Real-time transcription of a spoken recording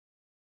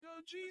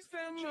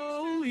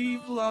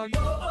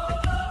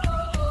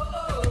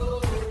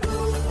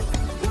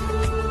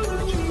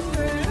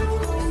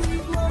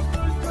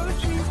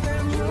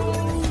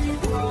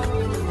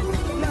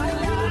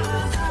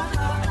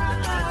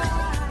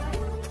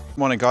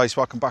Morning guys,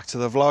 welcome back to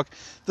the vlog.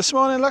 This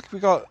morning, look, we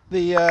got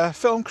the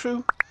film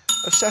crew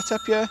have set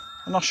up here.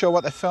 I'm not sure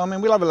what they're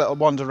filming. We'll have a little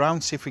wander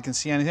around, see if we can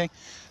see anything.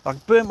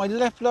 I've burnt my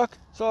lip, look.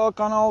 It's all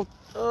gone all,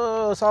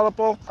 it's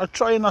horrible. I'll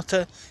try not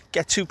to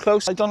get too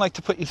close. I don't like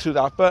to put you through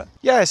that, but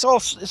yeah, it's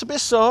a bit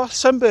sore.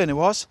 Sunburn it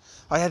was.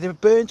 I had it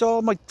burnt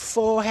all my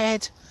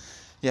forehead.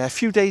 Yeah, a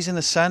few days in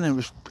the sun and it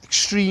was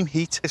extreme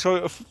heat.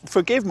 So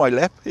forgive my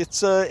lip.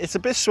 It's a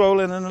bit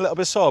swollen and a little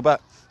bit sore,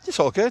 but it's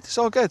all good, it's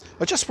all good.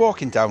 I'm just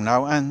walking down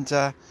now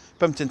and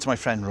bumped into my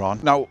friend Ron.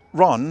 Now,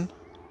 Ron,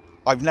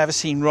 I've never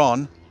seen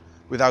Ron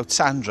without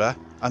Sandra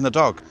and the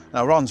dog.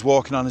 Now, Ron's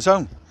walking on his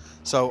own.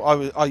 So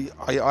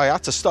I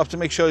had to stop to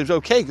make sure he was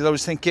okay, because I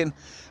was thinking,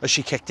 has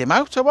she kicked him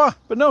out or what?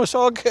 But no, it's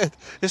all good,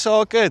 it's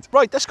all good.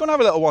 Right, let's go and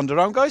have a little wander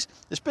around, guys.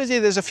 It's busy,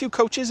 there's a few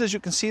coaches, as you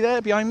can see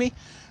there behind me,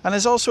 and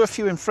there's also a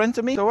few in front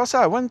of me. So what's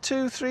that, 1,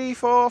 2, 3,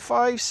 4,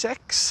 5,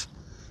 6,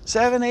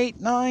 7, 8,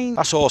 9.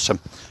 That's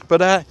awesome.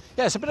 But yeah,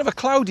 it's a bit of a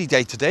cloudy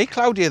day today,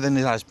 cloudier than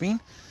it has been.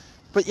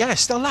 But yeah,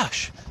 it's still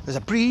lush. There's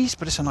a breeze,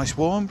 but it's a nice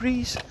warm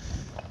breeze.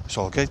 It's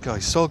all good,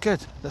 guys, it's all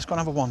good. Let's go and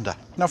have a wander.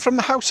 Now, from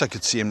the house I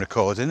could see him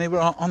recording. They were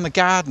on the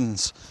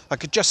gardens. I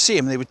could just see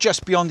him. They were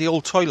just beyond the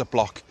old toilet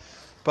block.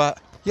 But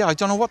yeah, I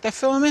don't know what they're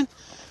filming.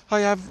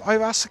 I've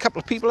asked a couple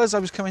of people as I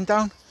was coming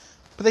down,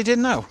 but they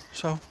didn't know.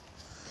 So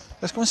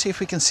let's go and see if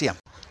we can see him.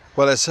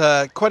 Well, there's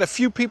quite a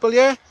few people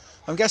here.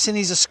 I'm guessing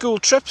these are school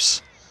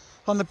trips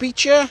on the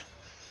beach here.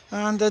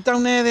 And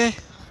down there, they're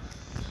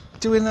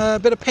doing a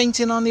bit of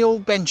painting on the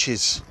old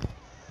benches.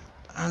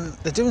 And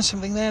they're doing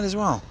something there as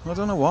well. I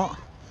don't know what.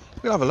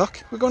 We'll have a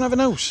look. We're going to have a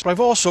nose. But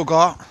I've also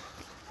got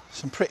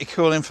some pretty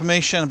cool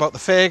information about the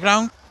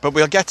fairground, but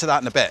we'll get to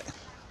that in a bit.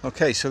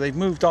 Okay, so they've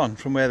moved on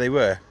from where they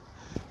were,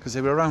 because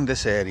they were around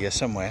this area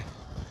somewhere.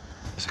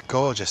 It's a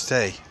gorgeous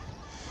day.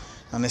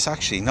 And it's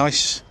actually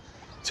nice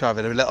to have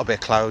it a little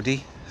bit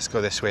cloudy. Let's go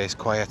this way, it's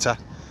quieter.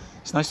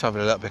 It's nice to have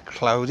it a little bit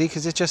cloudy,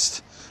 because it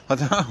just, I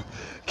don't know,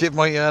 give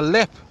my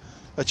lip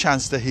a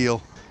chance to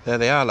heal. There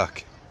they are,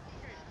 look.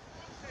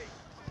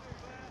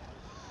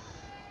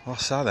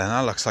 What's that then?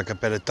 That looks like a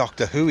bit of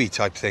Doctor Who-y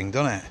type thing,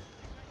 doesn't it?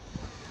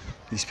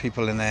 These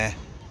people in their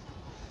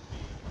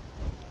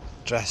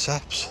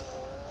dress-ups.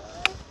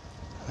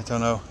 I don't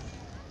know.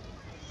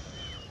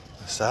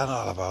 What's that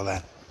all about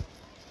then?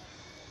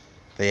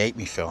 They hate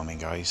me filming,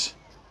 guys.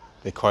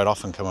 They quite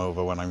often come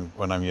over when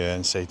I'm here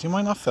and say, do you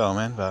mind not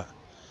filming? But,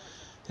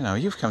 you know,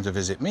 you've come to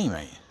visit me,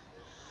 mate.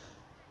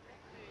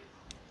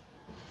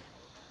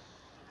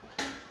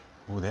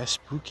 Oh, they're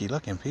spooky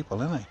looking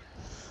people, aren't they?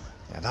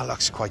 Yeah, that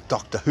looks quite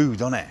Doctor Who,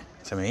 doesn't it,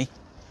 to me?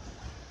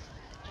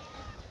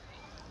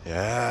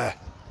 Yeah.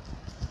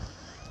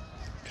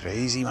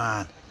 Crazy,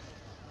 man.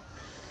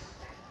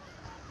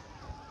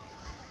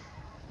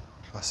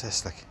 What's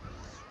this, like?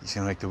 He's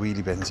gonna make the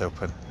wheelie bins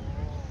open.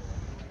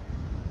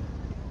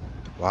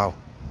 Wow,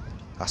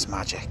 that's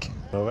magic.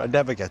 So I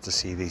never get to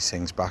see these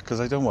things back, because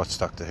I don't watch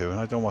Doctor Who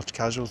and I don't watch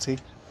Casualty.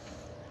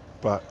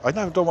 But I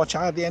don't watch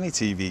hardly any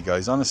TV,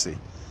 guys, honestly.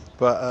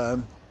 But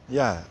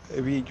yeah,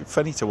 it'd be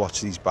funny to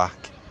watch these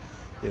back,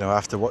 you know,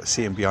 after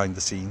seeing behind the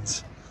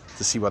scenes,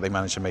 to see what they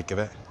managed to make of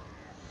it.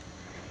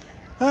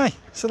 Aye,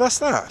 so that's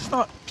that. It's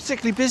not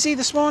particularly busy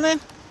this morning.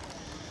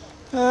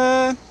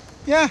 Yeah,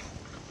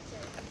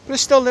 but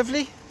it's still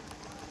lovely.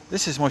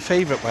 This is my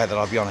favourite weather,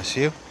 I'll be honest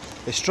with you.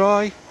 It's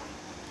dry,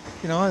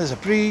 you know, there's a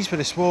breeze, but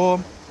it's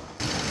warm.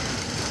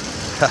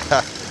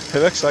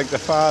 It looks like the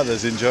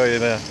father's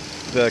enjoying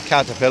the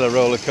caterpillar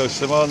roller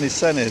coaster more than his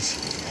son is.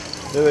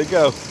 There we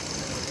go.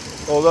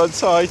 Hold on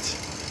tight.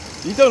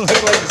 You don't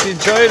look like he's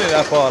enjoying it,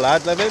 that poor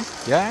lad, love him.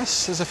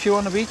 Yes, there's a few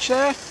on the beach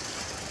there.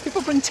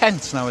 People bring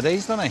tents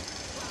nowadays, don't they?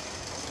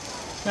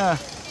 Yeah.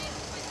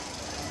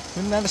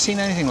 We've never seen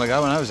anything like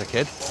that when I was a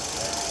kid.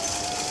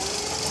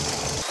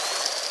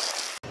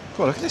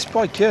 Oh, look at this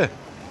bike here.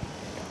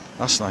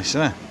 That's nice,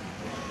 isn't it?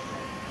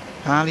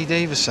 Harley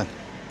Davidson.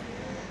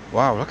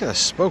 Wow, look at the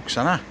spokes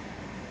on that.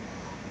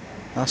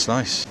 That's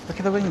nice. Look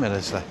at the wing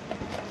mirrors there.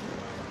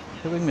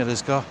 The wing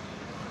mirrors got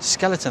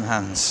skeleton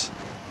hands.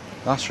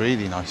 That's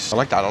really nice. I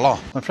like that a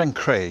lot. My friend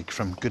Craig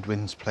from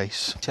Goodwin's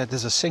place said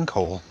there's a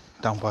sinkhole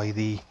down by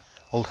the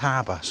old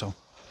harbour, so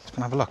let's go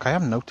and have a look. I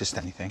haven't noticed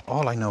anything.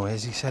 All I know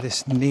is he said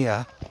it's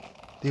near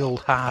the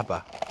old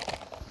harbour.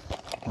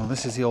 Well,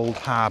 this is the old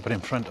harbour in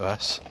front of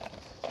us,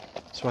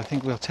 so I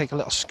think we'll take a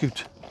little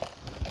scoot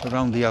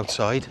around the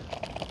outside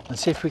and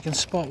see if we can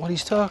spot what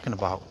he's talking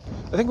about.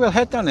 I think we'll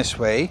head down this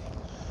way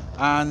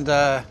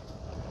and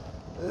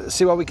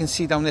see what we can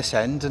see down this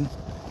end and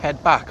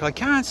head back. I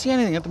can't see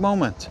anything at the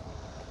moment,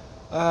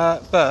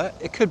 but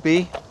it could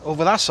be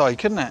over that side,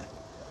 couldn't it?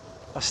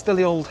 That's still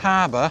the old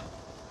harbour,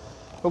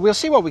 but we'll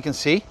see what we can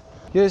see.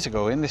 Years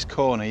ago in this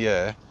corner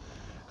here,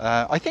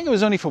 I think it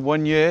was only for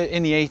 1 year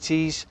in the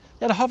 80s,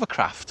 they had a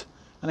hovercraft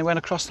and they went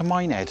across to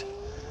Minehead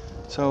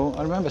So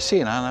I remember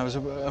seeing that and it was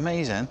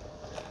amazing.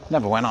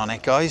 Never went on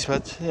it, guys,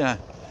 but yeah.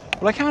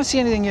 Well, I can't see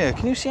anything here.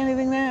 Can you see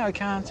anything there? I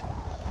can't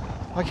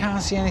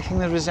see anything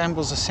that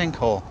resembles a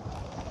sinkhole.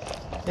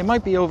 It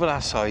might be over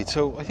that side,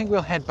 so I think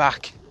we'll head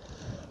back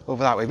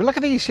over that way. But look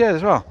at these here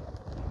as well.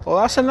 Oh,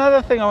 that's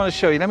another thing I want to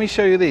show you. Let me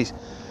show you these.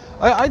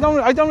 I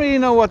don't really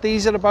know what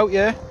these are about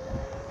here,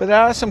 but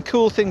there are some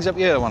cool things up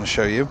here I want to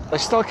show you. I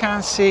still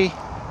can't see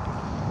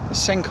a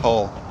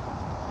sinkhole.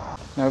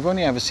 Now, I've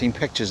only ever seen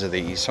pictures of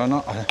these, so I'm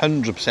not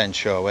 100%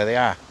 sure where they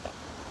are.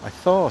 I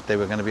thought they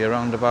were going to be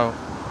around about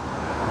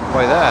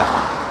by there,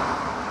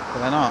 but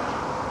they're not.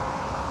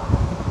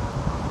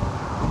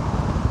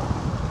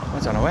 I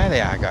don't know where they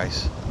are,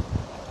 guys.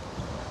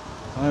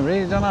 I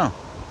really don't know.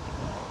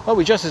 Well,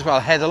 we just as well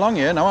head along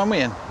here now, aren't we?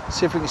 And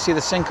see if we can see the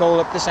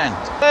sinkhole up this end.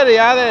 There they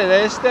are, there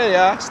it is, there they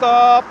are.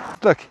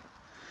 Stop! Look,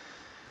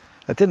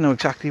 I didn't know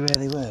exactly where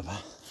they were,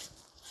 but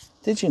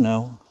did you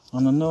know,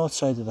 on the north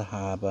side of the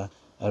harbour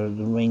are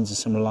the remains of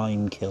some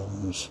lime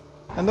kilns.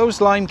 And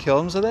those lime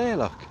kilns are there,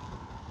 look.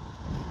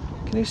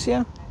 Can you see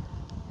them?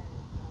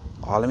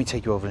 Oh, let me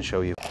take you over and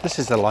show you. This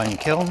is the lime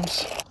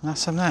kilns, and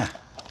that's them there.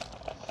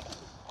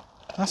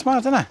 That's mad,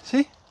 isn't it?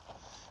 See?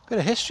 Bit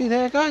of history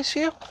there, guys,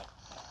 see you?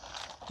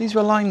 These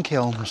were lime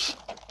kilns.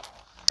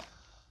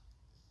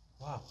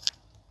 Wow.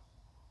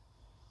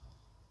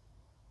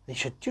 They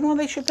should, do you know what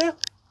they should do?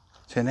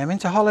 Turn them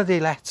into holiday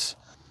lets.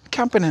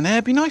 Camping in there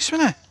would be nice,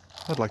 wouldn't it?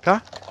 I'd like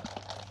that.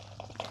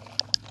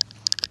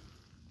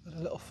 There's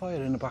a little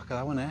fire in the back of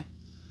that one there.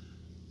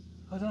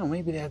 I don't know,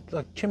 maybe they had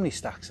like chimney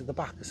stacks at the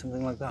back or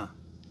something like that.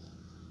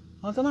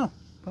 I don't know,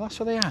 but that's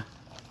what they are.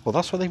 Well,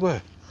 that's what they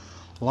were.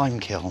 Lime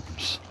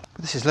kilns.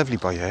 But this is lovely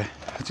by here.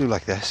 I do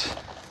like this.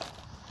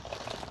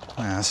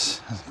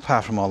 Yes,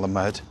 apart from all the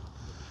mud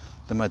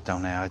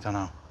down there, I don't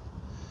know.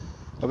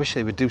 I wish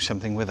they would do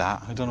something with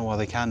that. I don't know what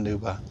they can do,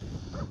 but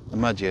the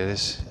mud here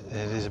is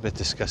a bit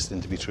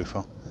disgusting, to be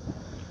truthful.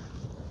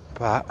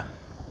 But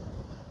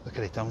look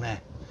at it down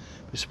there.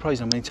 You're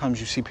surprised how many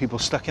times you see people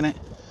stuck in it,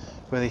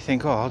 where they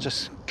think, oh, I'll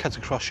just cut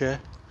across here,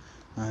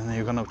 and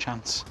you've got no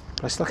chance.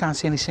 But I still can't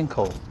see any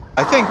sinkhole.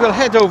 I think we'll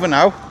head over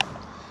now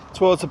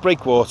towards the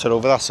breakwater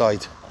over that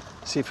side.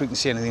 See if we can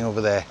see anything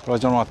over there. But I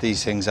don't know what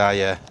these things are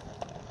yet.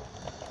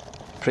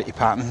 Pretty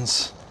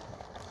patterns.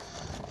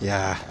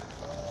 Yeah.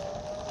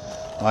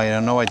 I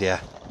have no idea.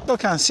 Still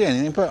can't see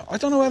anything, but I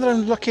don't know whether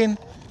I'm looking,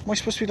 am I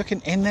supposed to be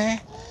looking in there?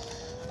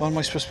 Or am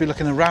I supposed to be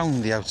looking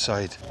around the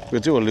outside?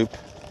 We'll do a loop,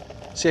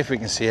 see if we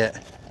can see it.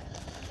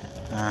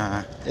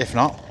 If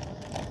not,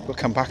 we'll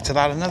come back to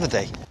that another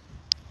day.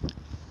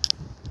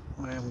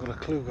 I haven't got a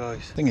clue,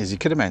 guys. Thing is, you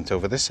could have meant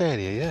over this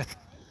area, yeah.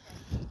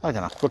 I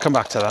don't know. We'll come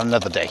back to that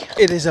another day.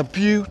 It is a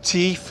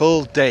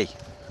beautiful day.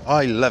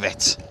 I love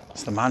it.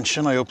 It's the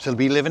mansion I hope to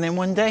be living in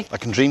one day. I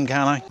can dream,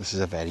 can't I? This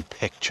is a very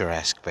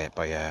picturesque bit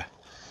by here.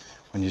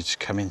 When you just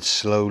come in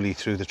slowly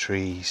through the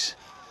trees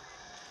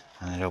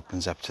and it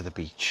opens up to the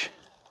beach.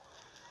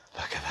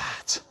 Look at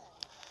that.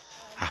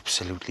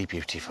 Absolutely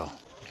beautiful.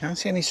 Can't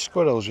see any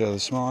squirrels here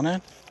this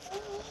morning.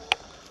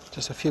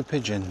 Just a few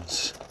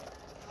pigeons.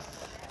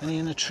 Any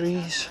in the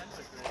trees?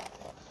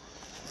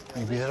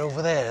 Maybe they're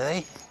over there, are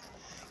they?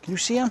 Can you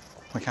see them?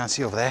 I can't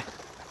see over there.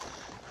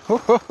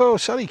 Oh,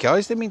 sorry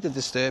guys, didn't mean to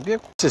disturb you.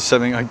 This is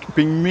something I've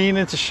been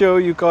meaning to show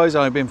you guys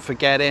and I've been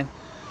forgetting.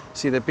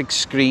 See the big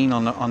screen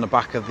on the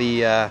back of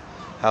the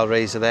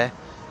Hellraiser there?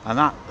 And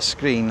that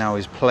screen now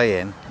is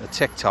playing the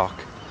TikTok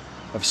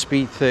of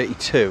Speed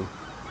 32.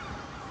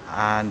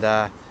 And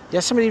yeah,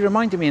 somebody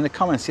reminded me in the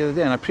comments the other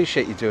day, and I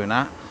appreciate you doing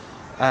that.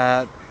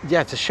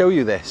 Yeah, to show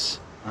you this.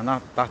 And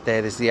that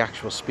there is the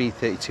actual Speed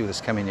 32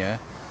 that's coming here.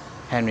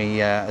 Henry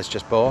has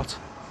just bought.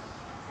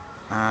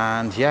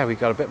 And yeah, we've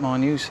got a bit more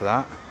news for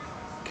that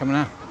coming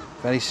up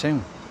very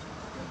soon.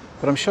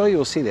 But I'm sure you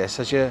will see this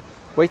as you're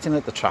waiting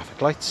at the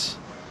traffic lights,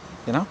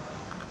 you know,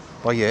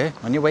 by here,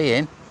 on your way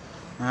in.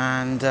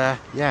 And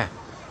yeah,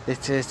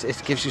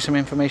 it gives you some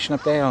information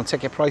up there on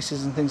ticket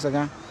prices and things like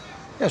that.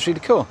 Yeah, it's really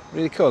cool,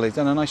 really cool. They've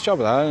done a nice job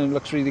of that and it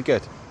looks really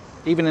good.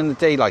 Even in the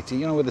daylight,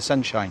 you know, with the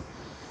sunshine,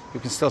 you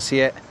can still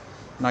see it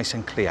nice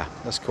and clear.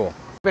 That's cool.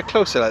 A bit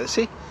closer, like this,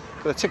 see?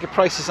 Got the ticket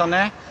prices on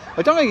there.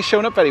 I don't think it's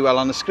showing up very well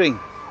on the screen,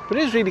 but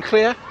it is really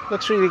clear,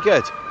 looks really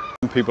good.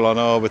 People on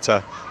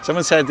Orbiter.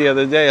 Someone said the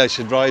other day I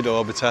should ride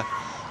Orbiter.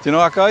 Do you know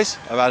what, guys?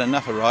 I've had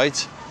enough of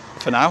rides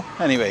for now.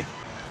 Anyway,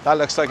 that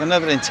looks like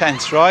another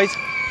intense ride.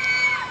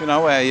 You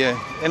know, where you're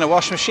in a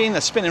wash machine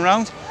that's spinning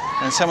around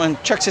and someone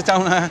chucks it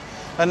down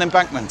an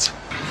embankment.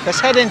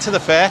 Let's head into the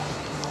fair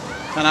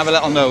and have a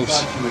little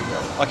nose.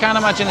 I can't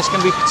imagine it's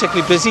going to be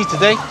particularly busy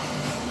today,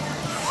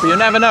 but you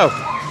never know.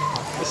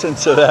 Listen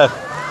to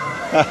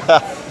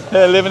that.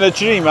 They're living a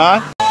dream,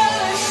 man.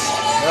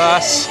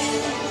 Yes.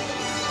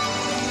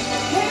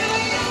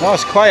 Oh,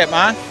 it's quiet,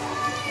 man.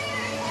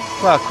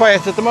 Well,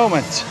 quiet at the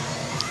moment.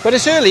 But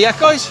it's early yet,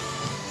 guys.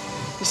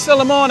 It's still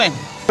the morning.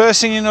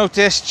 First thing you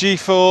notice,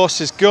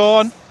 G-Force is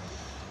gone.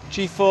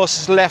 G-Force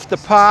has left the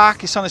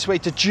park. It's on its way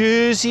to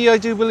Jersey, I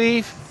do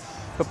believe.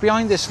 But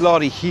behind this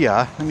lorry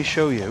here, let me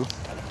show you.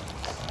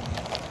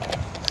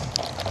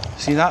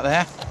 See that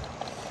there?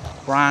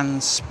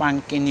 Brand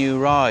spanking new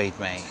ride,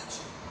 mate.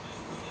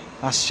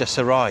 That's just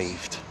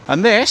arrived.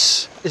 And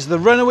this is the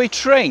runaway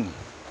train.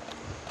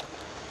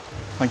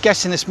 I'm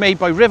guessing it's made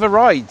by River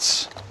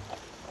Rides,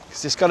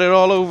 because it's got it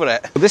all over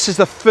it. This is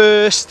the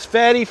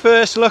very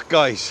first look,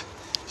 guys.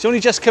 It's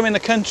only just come in the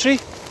country.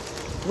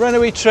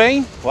 Runaway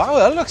train. Wow,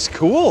 that looks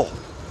cool.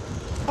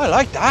 I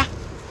like that.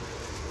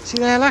 See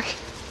there, look.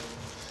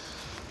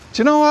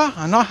 Do you know what?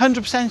 I'm not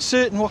 100%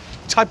 certain what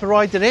type of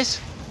ride it is,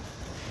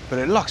 but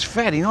it looks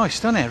very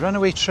nice, doesn't it?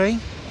 Runaway train.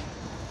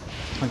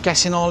 I'm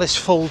guessing all this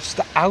folds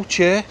out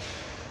here,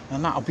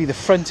 and that'll be the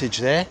frontage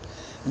there.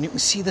 And you can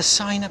see the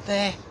sign up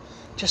there,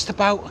 just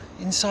about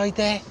inside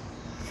there.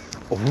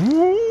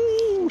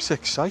 Oh, it's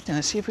exciting.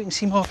 Let's see if we can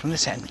see more from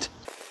this end.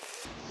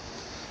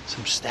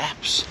 Some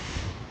steps.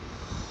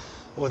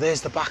 Oh,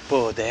 there's the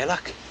backboard there,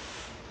 look.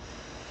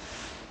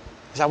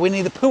 Is that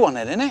Winnie the Pooh on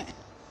it, isn't it?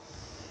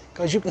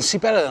 Guys, you can see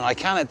better than I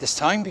can at this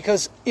time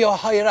because you're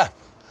higher up.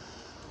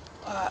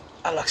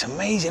 That looks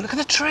amazing. Look at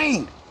the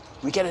train.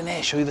 Let me get in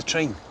there, show you the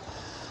train.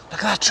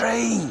 Look at that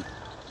train.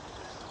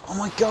 Oh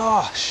my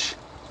gosh.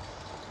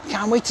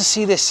 Can't wait to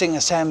see this thing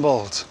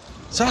assembled.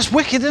 So that's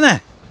wicked, isn't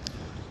it?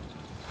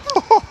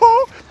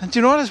 And do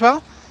you know what as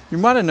well? You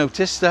might have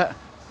noticed that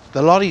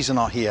the lorries are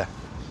not here.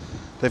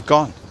 They've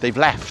gone, they've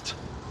left.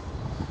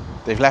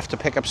 They've left to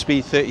pick up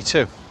speed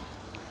 32.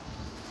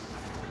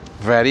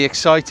 Very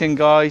exciting,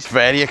 guys.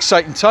 Very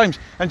exciting times.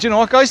 And do you know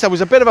what, guys? There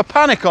was a bit of a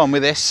panic on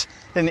with this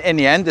in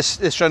the end,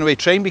 this runaway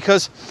train,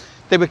 because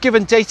they were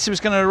given dates it was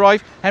going to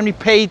arrive. Henry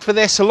paid for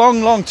this a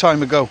long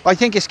time ago. I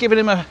think it's given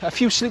him a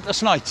few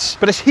sleepless nights.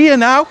 But it's here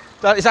now.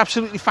 That is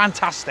absolutely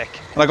fantastic.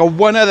 And I got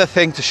one other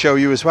thing to show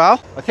you as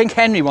well. I think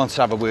Henry wants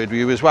to have a word with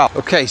you as well.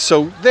 Okay,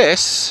 so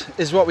this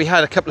is what we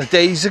had a couple of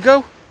days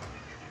ago.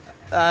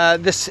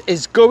 This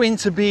is going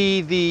to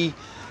be the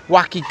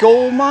WACKY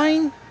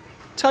GOLDMINE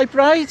type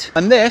ride.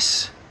 And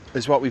this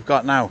is what we've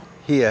got now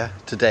here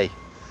today.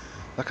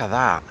 Look at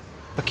that.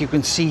 Look, you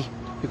can see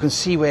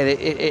where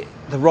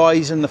the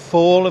rise and the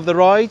fall of the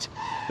ride.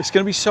 It's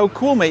going to be so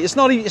cool, mate. It's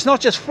not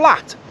just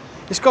flat.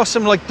 It's got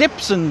some like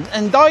dips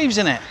and dives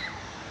in it.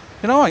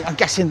 You know, I'm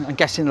guessing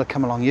it'll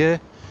come along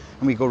here,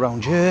 and we go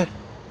round here,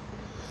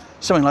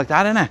 something like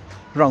that, innit?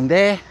 Round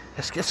there.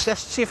 Let's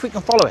see if we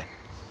can follow it.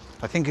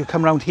 I think you'll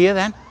come round here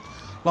then,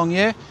 along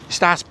here. It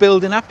starts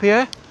building up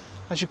here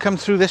as you come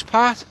through this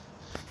part.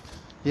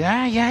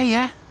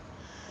 Yeah.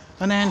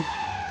 And then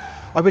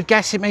I would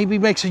guess it maybe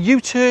makes a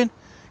U-turn,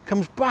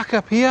 comes back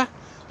up here.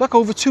 Look,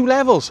 over 2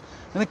 levels,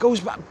 and it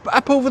goes back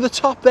up over the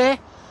top there.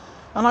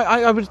 And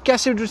I would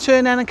guess it would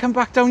return then and come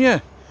back down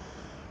here.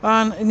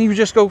 And you would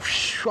just go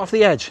off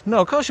the edge.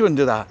 No, of course you wouldn't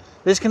do that.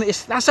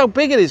 That's how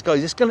big it is,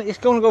 guys. It's going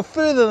to go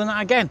further than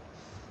that again.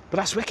 But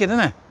that's wicked, isn't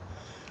it?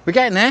 We're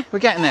getting there.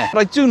 But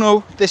I do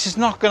know this is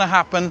not going to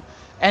happen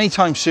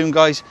anytime soon,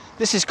 guys.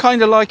 This is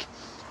kind of like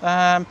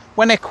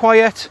when they're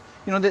quiet.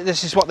 You know,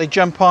 this is what they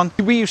jump on.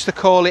 We used to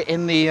call it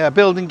in the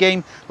building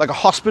game like a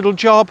hospital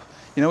job.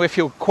 You know, if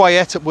you're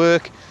quiet at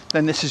work,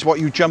 then this is what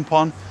you jump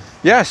on.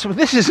 Yeah, so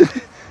this is,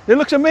 it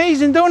looks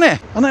amazing, don't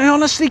it? And I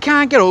honestly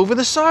can't get over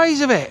the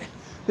size of it.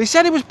 They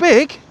said it was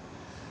big,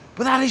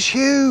 but that is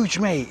huge,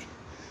 mate.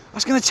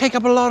 That's going to take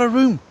up a lot of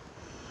room.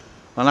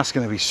 And that's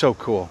going to be so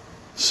cool.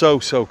 So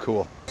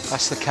cool.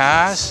 That's the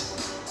cars,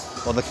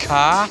 or the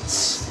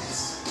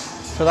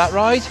carts for that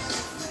ride.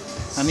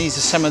 And these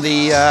are some of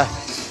the,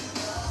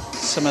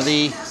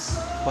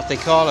 what they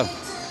call them,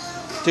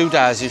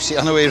 doodads you see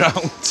on the way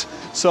around.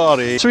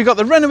 Sorry. So we got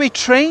the runaway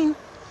train.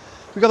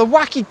 We got the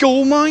WACKY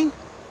GOLDMINE.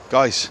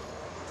 Guys,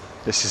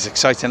 this is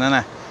exciting, isn't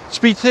it?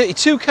 Speed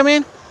 32 come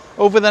in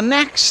over the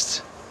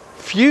next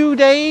few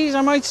days,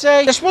 I might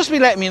say. They're supposed to be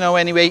letting me know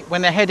anyway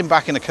when they're heading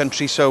back in the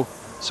country, so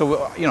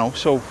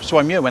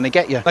I'm here when they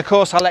get you. And of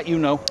course, I'll let you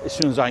know as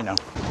soon as I know.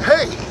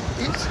 Hey,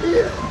 it's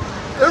here,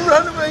 the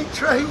runaway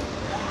train.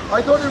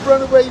 I thought it'd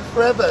run away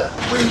forever.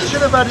 We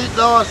should have had it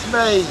last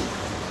May.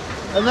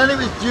 And then it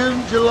was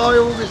June, July,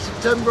 August,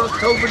 September,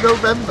 October,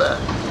 November.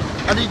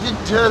 And it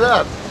didn't turn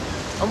up.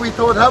 And we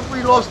thought, have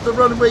we lost the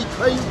runaway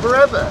train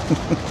forever?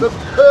 But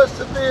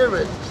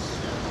perseverance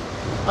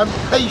and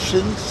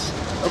patience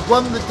have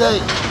won the day.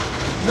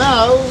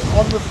 Now,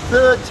 on the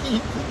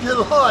 13th of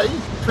July,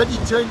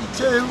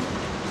 2022,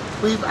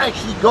 we've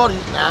actually got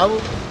it now.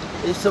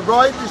 It's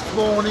arrived this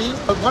morning,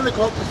 at 1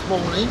 o'clock this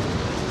morning.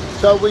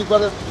 So we've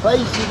got a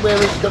place in where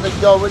it's going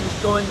to go, and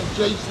it's going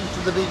adjacent to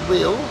the big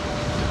wheel.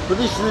 But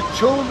this is a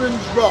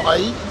children's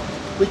ride,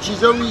 which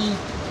is only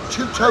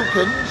 2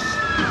 tokens,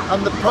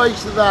 and the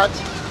price of that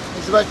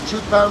is about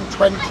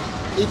 £2.20.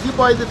 If you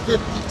buy the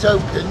 50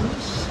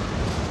 tokens,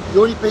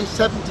 you only pay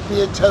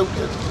 70p a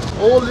token.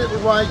 All little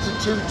rides are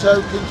 2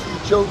 tokens for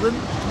the children.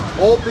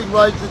 All big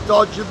rides, the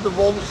Dodger, the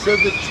Waltzer,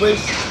 the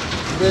Twist,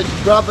 the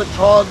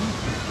Gravitron,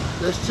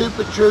 the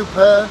Super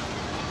Trooper,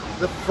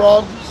 the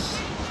Frogs,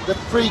 the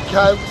Freak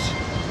Out,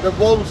 the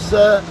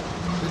Waltzer,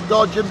 the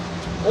Dodger.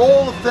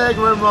 All the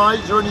fairground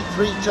rides are only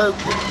 3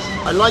 tokens.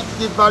 I like to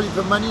give value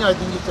for money. I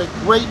think it's a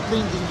great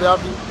thing to give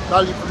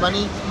value for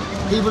money.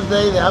 people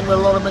today, they haven't got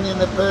a lot of money in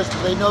their purse,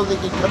 but they know they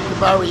can come to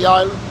Barry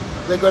Island.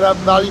 They're going to have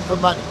value for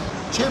money.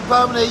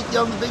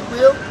 £2.80 on the big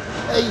wheel,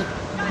 hey,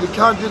 you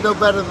can't do no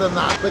better than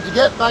that. But to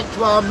get back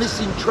to our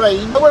missing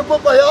train, I want to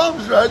put my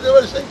arms around it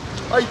and say,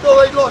 I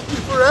thought I'd lost you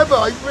forever.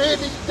 I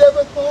really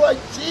never thought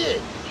I'd see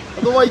it.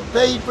 Although I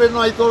paid for it and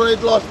I thought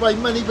I'd lost my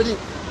money, but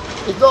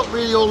it's not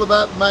really all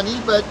about money,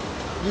 but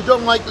you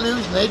don't like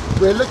losing it.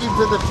 We're looking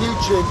for the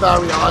future in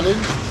Barry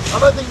Island,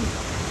 and I think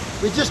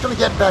we're just going to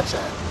get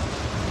better.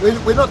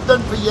 We're not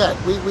done for yet.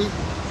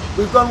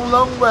 We've gone a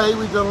long way,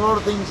 we've done a lot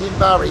of things in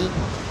Barry,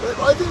 but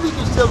I think we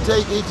can still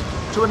take it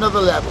to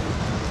another level.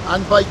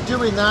 And by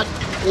doing that,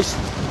 it's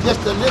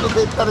just a little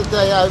bit better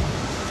day out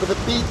for the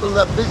people,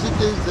 the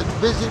visitors that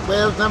visit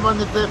Wales, never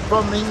mind if they're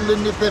from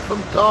England, if they're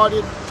from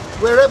Cardiff,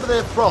 wherever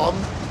they're from,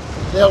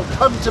 they'll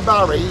come to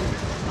Barry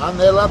and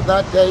they'll have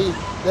that day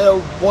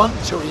they'll want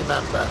to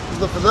remember.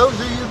 But for those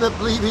of you that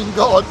believe in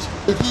God,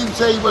 if you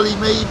say, well, he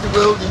made the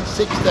world in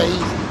 6 days,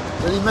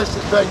 then he must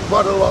have spent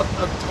quite a lot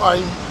of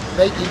time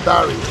making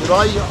Barry. But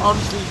I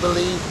honestly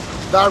believe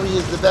Barry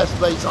is the best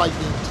place I've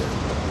been to.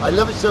 I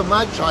love it so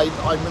much, I'm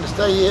going to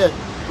stay here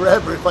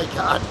forever if I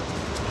can.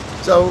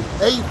 So,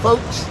 hey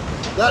folks,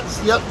 that's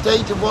the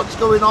update of what's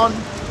going on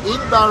in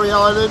Barry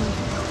Island.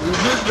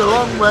 We've moved a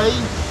long way,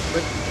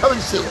 but come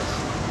and see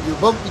us. You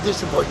won't be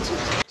disappointed.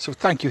 So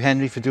thank you,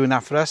 Henry, for doing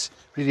that for us.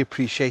 Really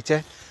appreciate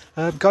it.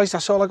 Guys,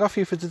 that's all I got for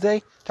you for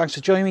today. Thanks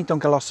for joining me. Don't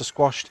get lost or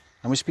squashed.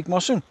 And we'll speak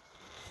more soon.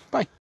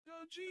 Bye.